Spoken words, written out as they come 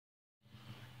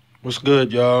What's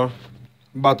good, y'all?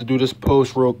 I'm about to do this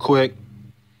post real quick.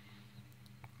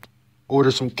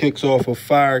 Order some kicks off of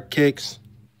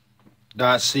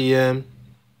Firekicks.cn.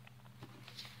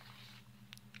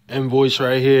 Invoice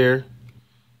right here.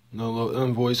 No little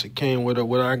invoice. It came with it.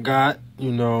 What I got,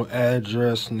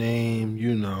 address, name,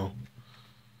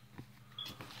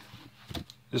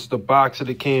 This is the box that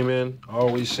it came in. I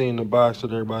always seen the box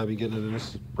that everybody be getting it.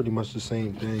 This is pretty much the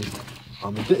same thing.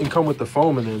 It didn't come with the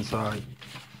foam in the inside.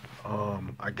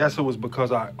 I guess it was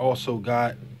because I also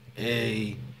got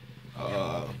a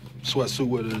sweatsuit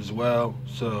with it as well.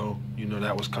 So,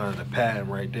 that was kind of the pattern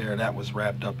right there. That was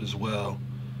wrapped up as well.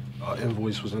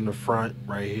 Invoice was in the front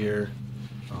right here.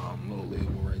 Little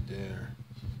label right there.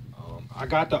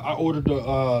 I ordered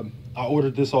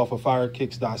this off of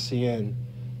Firekicks.cn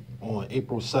on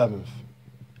April 7th.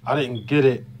 I didn't get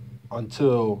it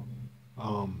until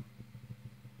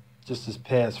just this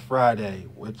past Friday,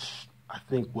 which I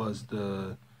think was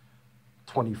the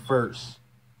 21st.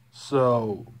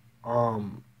 So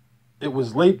it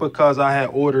was late because I had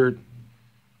ordered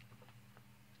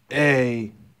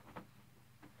a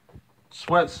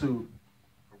sweatsuit.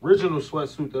 Original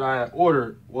sweatsuit that I had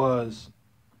ordered was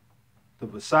the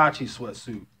Versace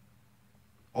sweatsuit,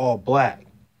 all black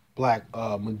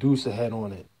Medusa head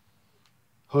on it,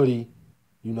 hoodie,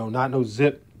 not no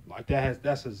zip like that.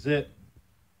 That's a zip.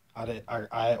 I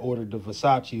had ordered the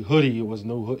Versace hoodie. It was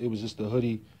just a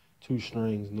hoodie, 2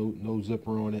 strings, no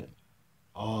zipper on it.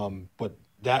 But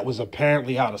that was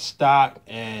apparently out of stock.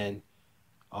 And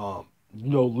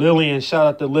Lillian, shout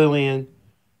out to Lillian.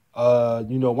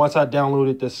 Once I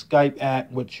downloaded the Skype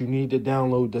app, which you need to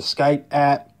download the Skype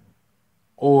app,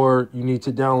 or you need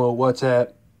to download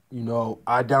WhatsApp.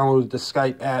 I downloaded the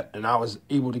Skype app and I was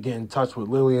able to get in touch with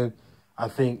Lillian. I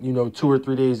think, 2 or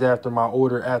 3 days after my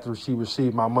order, after she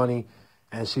received my money,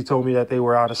 and she told me that they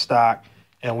were out of stock,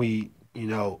 and they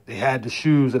had the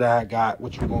shoes that I had got,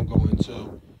 which we're going to go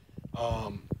into,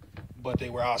 but they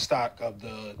were out of stock of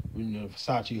the,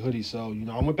 Versace hoodie. So,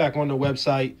 I went back on the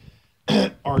website,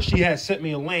 or she had sent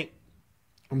me a link.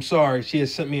 She had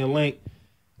sent me a link,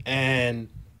 and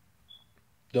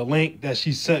the link that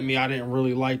she sent me, I didn't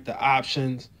really like the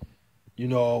options.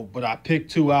 But I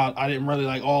picked 2 out. I didn't really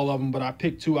like all of them, but I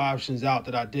picked 2 options out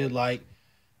that I did like.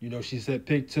 She said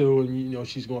pick 2, and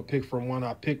she's gonna pick from one.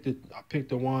 I picked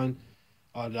the one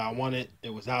that I wanted.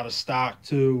 It was out of stock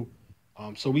too.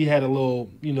 So we had a little,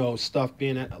 stuff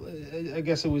being. I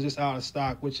guess it was just out of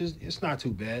stock, which it's not too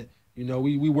bad.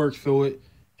 We worked through it,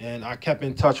 and I kept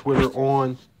in touch with her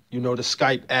on, the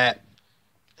Skype app,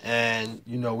 and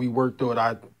we worked through it.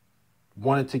 I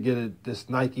wanted to get this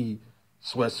Nike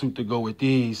sweatsuit to go with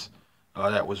these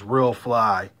that was real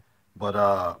fly, but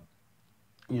I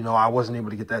wasn't able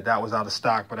to get that. That was out of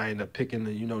stock, but I ended up picking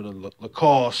the the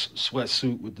Lacoste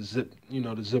sweatsuit with the zip,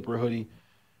 the zipper hoodie.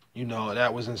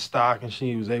 That was in stock, and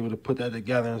she was able to put that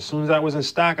together. And as soon as that was in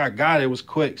stock, I got it. It was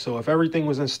quick. So if everything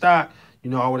was in stock,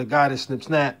 I would have got it snip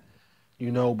snap.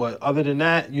 But other than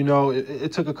that,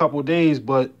 it took a couple of days,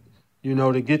 but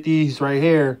to get these right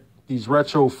here, these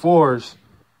Retro 4s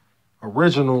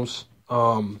originals.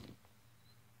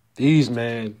 These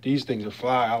things are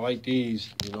fly. I like these.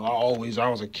 I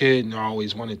was a kid and I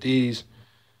always wanted these.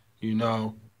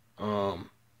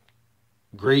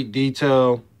 Great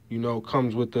detail.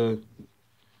 Comes with the,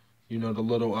 the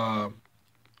little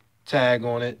tag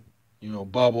on it.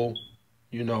 Bubble.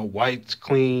 White's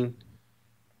clean.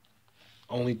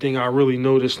 Only thing I really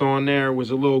noticed on there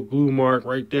was a little glue mark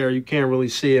right there. You can't really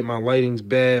see it. My lighting's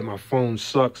bad. My phone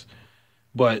sucks.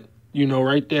 But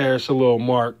right there, it's a little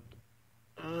mark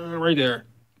right there.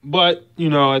 But,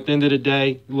 at the end of the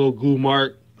day, a little glue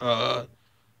mark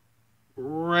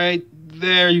right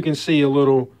there. You can see a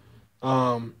little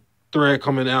thread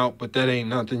coming out, but that ain't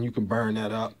nothing. You can burn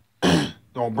that up.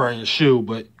 Don't burn your shoe,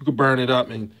 but you can burn it up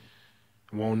and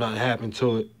it won't nothing happen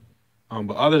to it.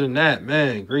 But other than that,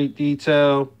 man, great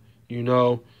detail.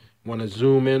 Want to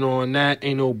zoom in on that.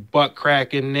 Ain't no butt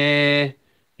crack in there.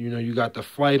 You got the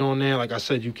flight on there. Like I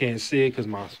said, you can't see it because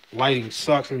my lighting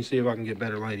sucks. Let me see if I can get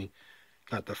better lighting.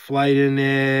 Got the flight in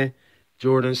there.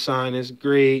 Jordan sign is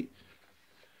great.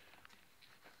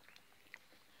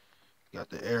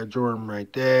 Got the Air Jordan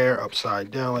right there,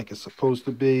 upside down like it's supposed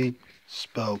to be.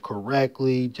 Spelled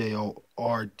correctly. Jordan.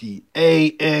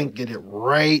 Get it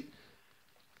right.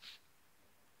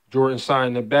 Jordan sign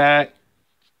in the back.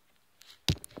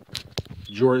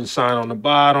 Jordan sign on the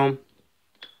bottom.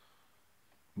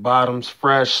 Bottoms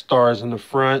fresh, stars in the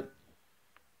front.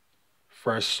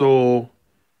 Fresh sole.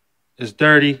 It's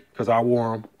dirty because I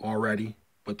wore them already,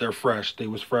 but they're fresh. They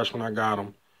was fresh when I got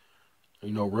them.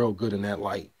 Real good in that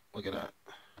light. Look at that.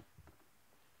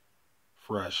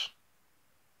 fresh.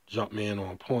 Jumpman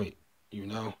on point, you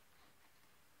know.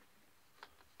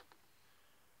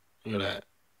 Look at that.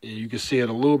 Yeah, you can see it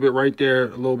a little bit right there,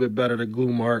 a little bit better, the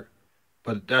glue mark.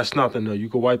 But that's nothing, though. You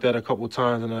can wipe that a couple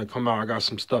times and then come out. I got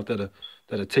some stuff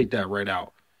that'll take that right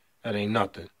out. That ain't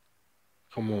nothing.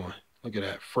 Come on. Look at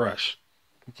that. Fresh.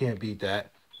 You can't beat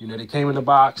that. You know, they came in the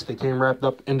box. They came wrapped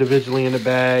up individually in the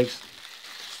bags.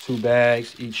 2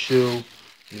 bags, each shoe.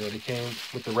 You know, they came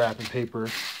with the wrapping paper.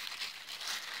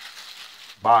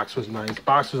 Box was nice.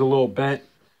 Box was a little bent.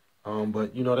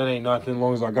 But, you know, that ain't nothing. As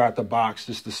long as I got the box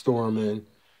just to store them in.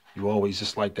 You always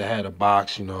just like to have a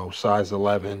box, you know, size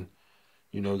 11.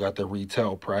 You know, got the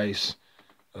retail price.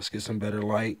 Let's get some better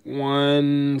light.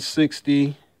 160.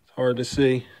 It's hard to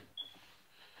see.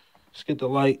 Let's get the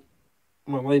light.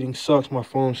 My lighting sucks. My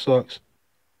phone sucks.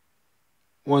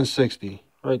 160.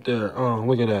 Right there.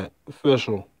 Look at that.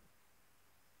 Official.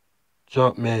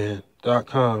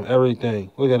 Jumpman.com.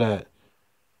 Everything. Look at that.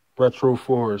 Retro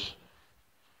Force.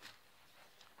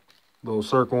 Little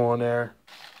circle on there.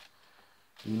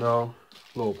 You know.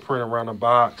 Little print around the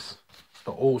box. It's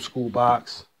the old school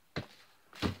box.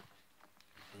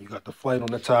 You got the flight on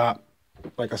the top.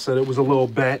 Like I said, it was a little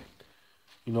bent.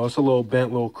 You know, it's a little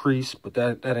bent, little crease, but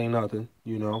that ain't nothing,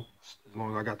 you know. As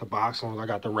long as I got the box, as long as I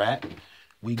got the wrap,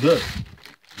 we good,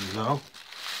 you know.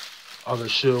 Other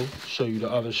shoe, show you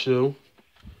the other shoe.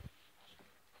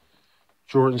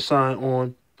 Jordan sign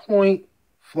on point,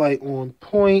 flight on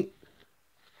point.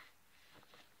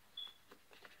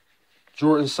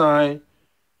 Jordan sign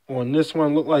on this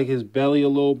one looked like his belly a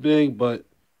little big, but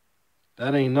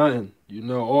that ain't nothing. You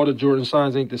know, all the Jordan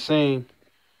signs ain't the same.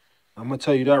 I'm going to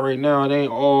tell you that right now. It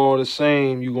ain't all the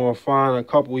same. You're going to find a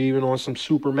couple even on some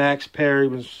Super Max Perry.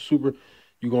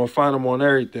 You're going to find them on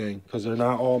everything because they're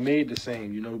not all made the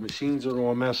same. You know, machines are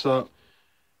going to mess up.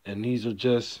 And these are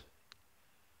just,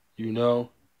 you know,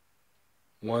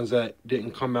 ones that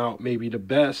didn't come out maybe the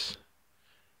best.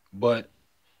 But,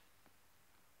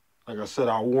 like I said,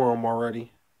 I wore them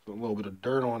already. So a little bit of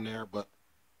dirt on there. But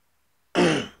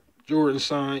Jordan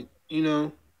sign, you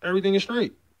know, everything is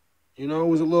straight. You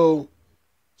know, it's a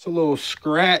little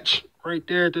scratch right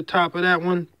there at the top of that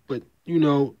one. But, you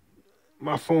know,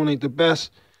 my phone ain't the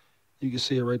best. You can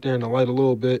see it right there in the light a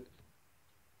little bit.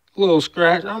 A little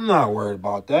scratch. I'm not worried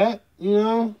about that. You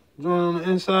know, joint on the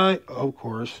inside, of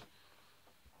course.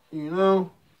 You know,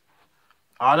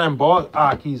 I done bought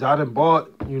Akis. I done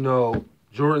bought, you know,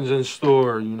 Jordans in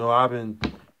store. You know, I've been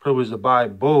privileged to buy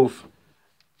both.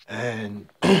 And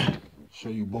show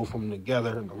you both of them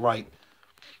together in the light.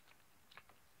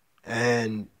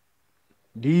 And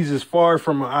these is far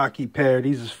from an Aki pair.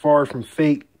 These is far from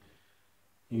fake.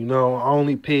 You know, I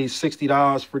only paid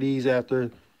 $60 for these after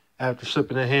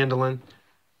shipping and handling.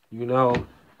 You know,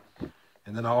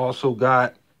 and then I also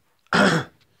got the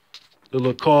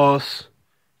Lacoste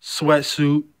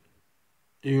sweatsuit.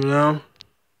 You know,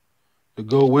 to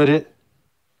go with it.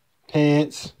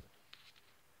 Pants.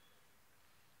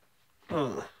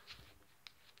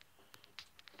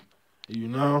 You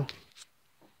know.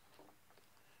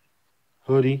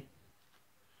 Hoodie,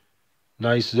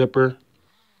 nice zipper,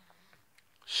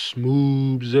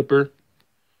 smooth zipper,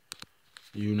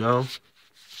 you know,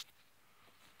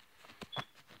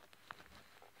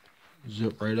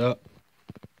 zip right up,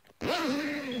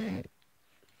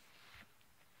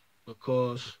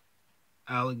 Lacoste,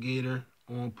 alligator,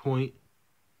 on point,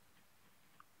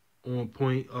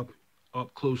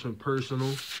 up close and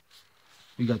personal.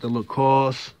 We got the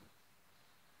Lacoste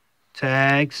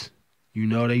tags. You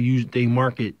know, they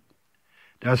mark it.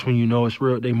 That's when you know it's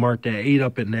real. They mark that 8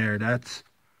 up in there. That's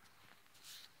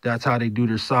how they do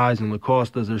their sizing.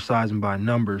 Lacoste does their sizing by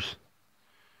numbers.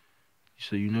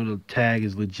 So you know the tag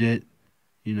is legit.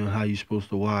 You know how you're supposed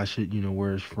to wash it. You know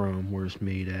where it's from, where it's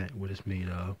made at, what it's made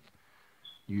of.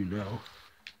 You know.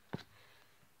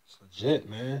 It's legit,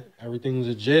 man. Everything's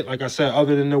legit. Like I said,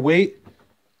 other than the weight,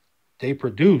 they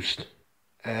produced.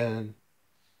 And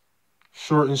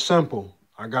short and simple.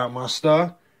 I got my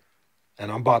stuff,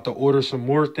 and I'm about to order some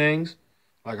more things.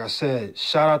 Like I said,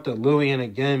 shout out to Lillian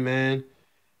again, man.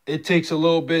 It takes a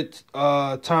little bit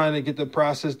time to get the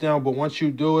process down, but once you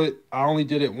do it, I only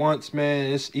did it once,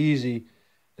 man. It's easy.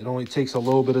 It only takes a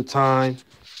little bit of time.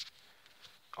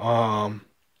 That's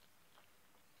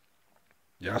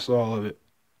all of it.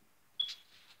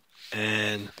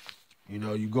 And, you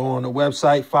know, you go on the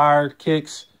website,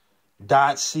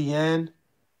 Firekicks.cn.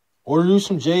 Order you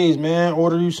some J's, man.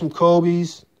 Order you some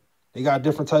Kobe's. They got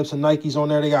different types of Nikes on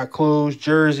there. They got clothes,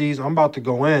 jerseys. I'm about to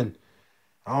go in.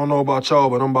 I don't know about y'all,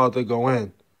 but I'm about to go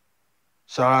in.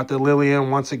 Shout out to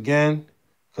Lillian once again,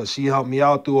 because she helped me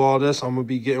out through all this. I'm going to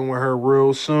be getting with her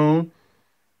real soon.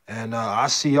 And I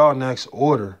see y'all next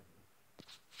order.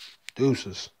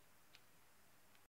 Deuces.